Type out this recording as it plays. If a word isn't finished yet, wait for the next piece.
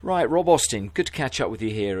Right, Rob Austin, good to catch up with you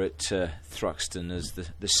here at Thruxton as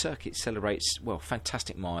the circuit celebrates, well,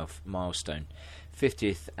 fantastic milestone,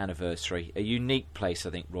 50th anniversary. A unique place, I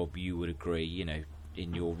think, Rob, you would agree, you know,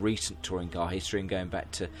 in your recent touring car history and going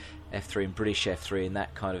back to F3 and British F3 in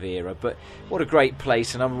that kind of era. But what a great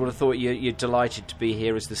place, and I would have thought you're delighted to be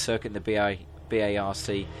here as the circuit and the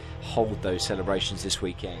BARC hold those celebrations this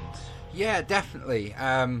weekend. Yeah, definitely.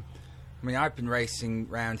 I mean, I've been racing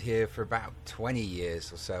around here for about 20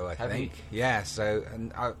 years or so, I think. Yeah, so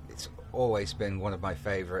it's always been one of my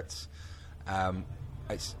favourites.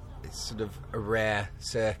 It's sort of a rare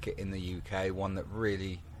circuit in the UK, one that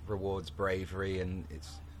really rewards bravery, and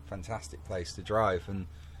it's a fantastic place to drive. And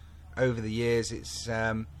over the years, it's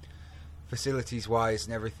facilities-wise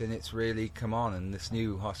and everything, it's really come on. And this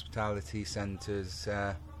new hospitality centre's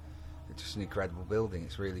just an incredible building.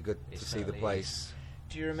 It's really good to see the place.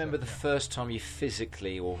 Do you remember the first time you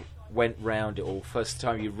physically or went round it, or first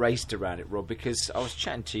time you raced around it, Rob? Because I was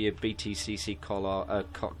chatting to your BTCC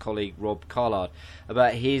colleague Rob Collard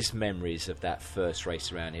about his memories of that first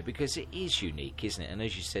race around here, because it is unique, isn't it? And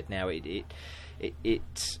as you said, now it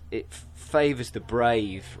favours the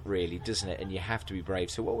brave, really, doesn't it? And you have to be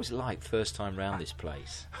brave. So what was it like first time round this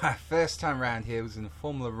place? First time round here was in the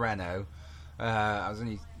Formula Renault. I was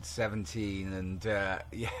only 17 and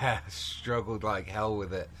struggled like hell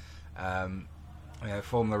with it.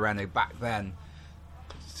 Formula Renault back then,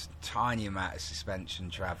 just a tiny amount of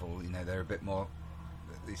suspension travel. You know, they're a bit more.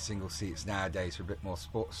 These single seats nowadays are a bit more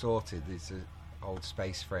sorted. These old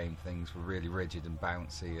space frame things were really rigid and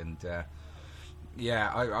bouncy, and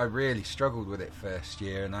I really struggled with it first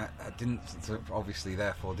year, and I didn't, obviously,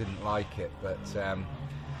 therefore didn't like it. But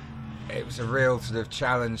it was a real sort of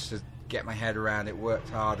challenge to get my head around it, worked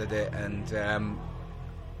hard at it, and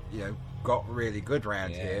got really good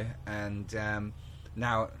round here, and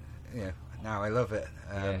now I love it.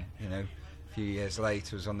 A few years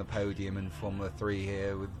later, I was on the podium in Formula 3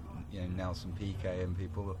 here with Nelson Piquet and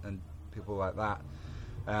people like that.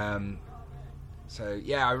 I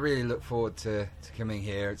really look forward to coming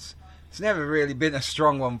here. It's never really been a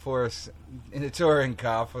strong one for us in a touring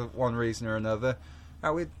car for one reason or another.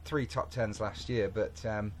 We had 3 top 10s last year, but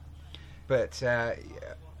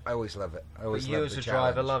I always love it. You as a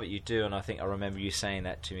driver love it, you do, and I think I remember you saying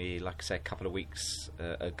that to me, like I say, a couple of weeks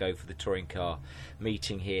ago for the touring car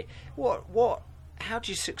meeting here. How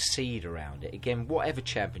do you succeed around it? Again, whatever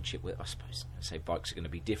championship, I suppose, bikes are going to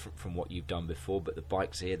be different from what you've done before, but the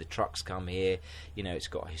bikes are here, the trucks come here, it's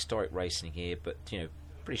got historic racing here, but,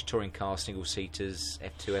 British touring cars, single-seaters,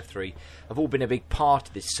 F2, F3, have all been a big part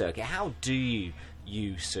of this circuit. How do you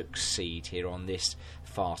succeed here on this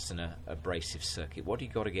fast and abrasive circuit? What do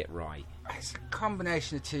you got to get right? It's a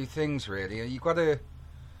combination of two things, really. You've got to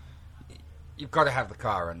have the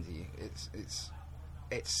car under you.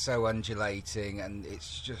 It's so undulating, and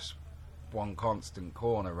it's just one constant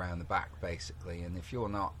corner around the back, basically. And if your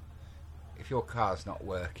car's not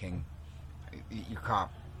working, you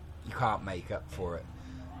can't make up for it.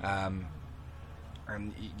 And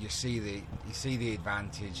you see the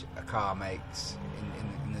advantage a car makes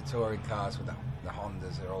in the touring cars with the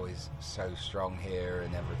Hondas are always so strong here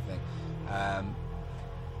and everything.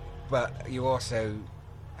 But you also,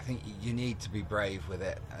 I think you need to be brave with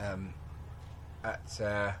it.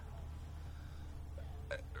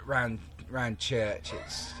 Round church,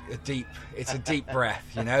 it's a deep breath.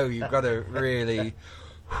 You've got to really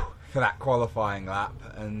for that qualifying lap,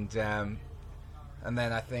 and then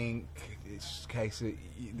I think it's a case that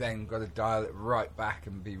you then got to dial it right back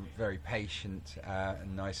and be very patient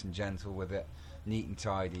and nice and gentle with it, neat and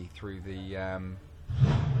tidy through the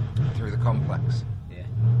complex. Yeah.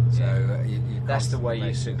 So that's the way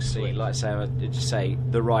you succeed. Like I say,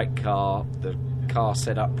 the right car, the car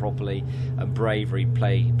set up properly, and bravery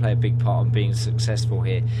play a big part in being successful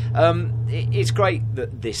here. It's great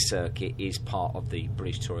that this circuit is part of the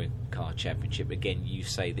British Touring Car Championship. Again, you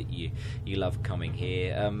say that you love coming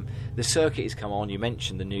here. The circuit has come on. You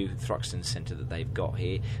mentioned the new Thruxton Centre that they've got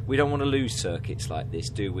here. We don't want to lose circuits like this,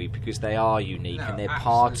 do we? Because they are unique, and they're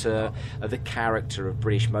part of the character of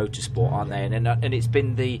British motorsport, aren't they? And it's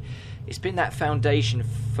been that foundation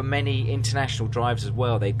for many international drivers as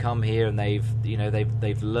well. They've come here and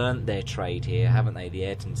they've learnt their trade here, haven't they? The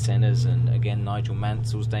Ayrton Sennas and again Nigel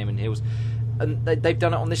Mansell's, Damon Hill's, and they've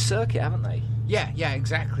done it on this circuit, haven't they? Yeah,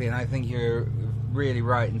 exactly. And I think you're really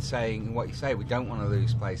right in saying what you say. We don't want to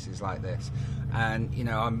lose places like this. And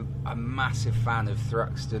I'm a massive fan of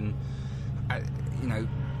Thruxton.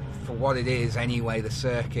 For what it is anyway, the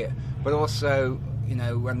circuit, but also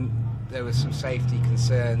when there were some safety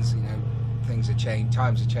concerns, things are changing,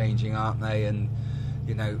 times are changing, aren't they? And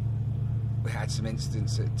we had some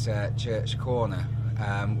incidents at Church Corner,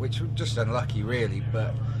 which were just unlucky, really.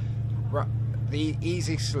 But the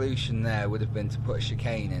easy solution there would have been to put a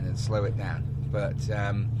chicane in and slow it down. But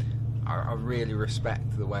I really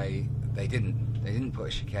respect the way they didn't put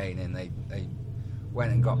a chicane in. They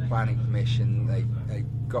went and got planning permission. They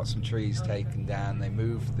got some trees taken down. They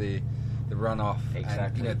moved the runoff.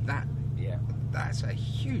 Exactly. And, that's a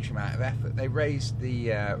huge amount of effort. They raised the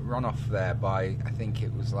runoff there by, I think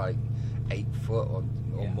it was like 8 foot or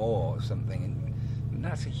more or something. And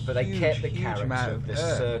that's a but they kept the huge character amount of the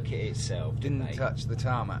earth. circuit itself. Didn't touch the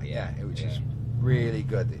tarmac. Which is really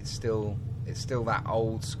good. It's still that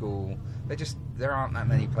old school. There aren't that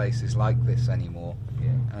many places like this anymore.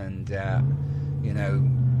 And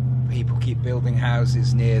people keep building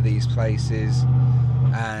houses near these places,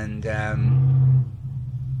 and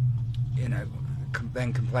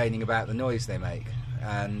then complaining about the noise they make,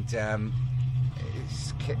 and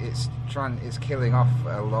it's killing off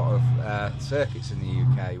a lot of circuits in the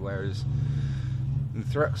UK, whereas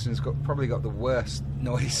Thruxton's probably got the worst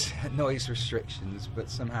noise restrictions, but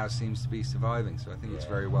somehow seems to be surviving. So I think it's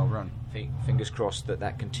very well run. Fingers crossed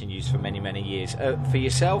that continues for many years. For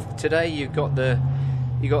yourself today, you got the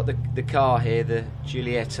car here, the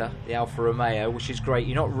Giulietta, the Alfa Romeo, which is great.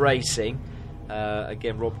 You're not racing.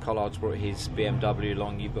 Again, Rob Collard's brought his BMW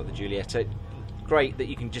along. You've got the Giulietta. Great that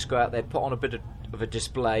you can just go out there, put on a bit of a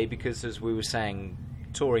display, because as we were saying,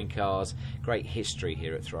 touring cars, great history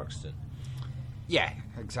here at Thruxton. Yeah,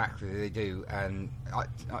 exactly, they do. And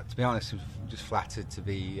to be honest, I'm just flattered to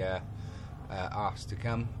be asked to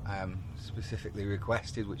come, specifically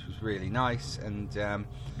requested, which was really nice. And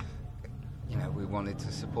we wanted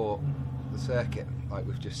to support the circuit, like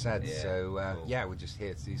we've just said. So cool. We're just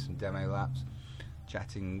here to do some demo laps,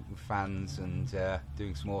 chatting with fans, and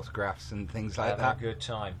doing some autographs and things like that. A good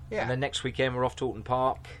time. Yeah. And then next weekend we're off to Alton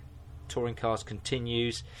Park. Touring cars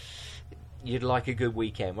continues. You'd like a good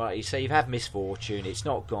weekend, right? You say you've had misfortune. It's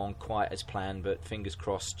not gone quite as planned, but fingers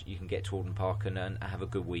crossed you can get to Alton Park and have a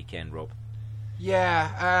good weekend, Rob.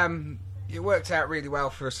 Yeah, it worked out really well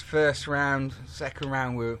for us. First round, second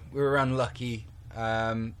round, we were unlucky. We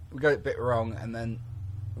got it a bit wrong, and then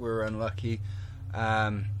we were unlucky.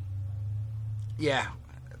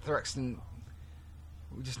 Thruxton,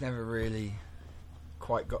 we just never really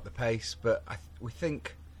quite got the pace, but we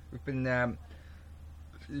think we've been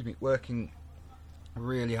working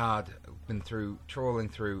really hard. We've been trawling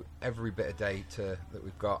through every bit of data that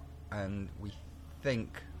we've got, and we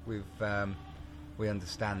think we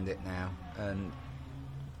understand it now. And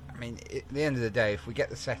I mean, at the end of the day, if we get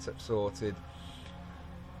the setup sorted,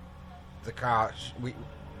 the car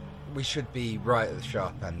we should be right at the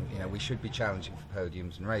sharp end. We should be challenging for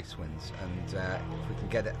podiums and race wins. And if we can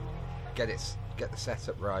get the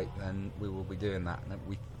setup right, then we will be doing that. And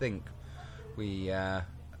we think we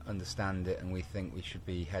understand it, and we think we should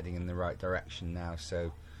be heading in the right direction now.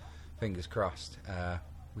 So fingers crossed.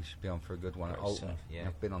 We should be on for a good one at Alton.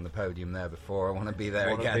 I've been on the podium there before. I want to be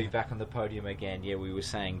there again. Want to be back on the podium again. Yeah, we were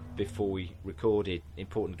saying before we recorded,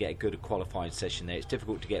 important to get a good qualifying session there. It's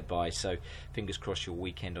difficult to get by, so fingers crossed your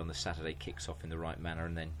weekend on the Saturday kicks off in the right manner,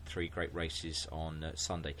 and then 3 great races on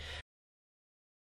Sunday.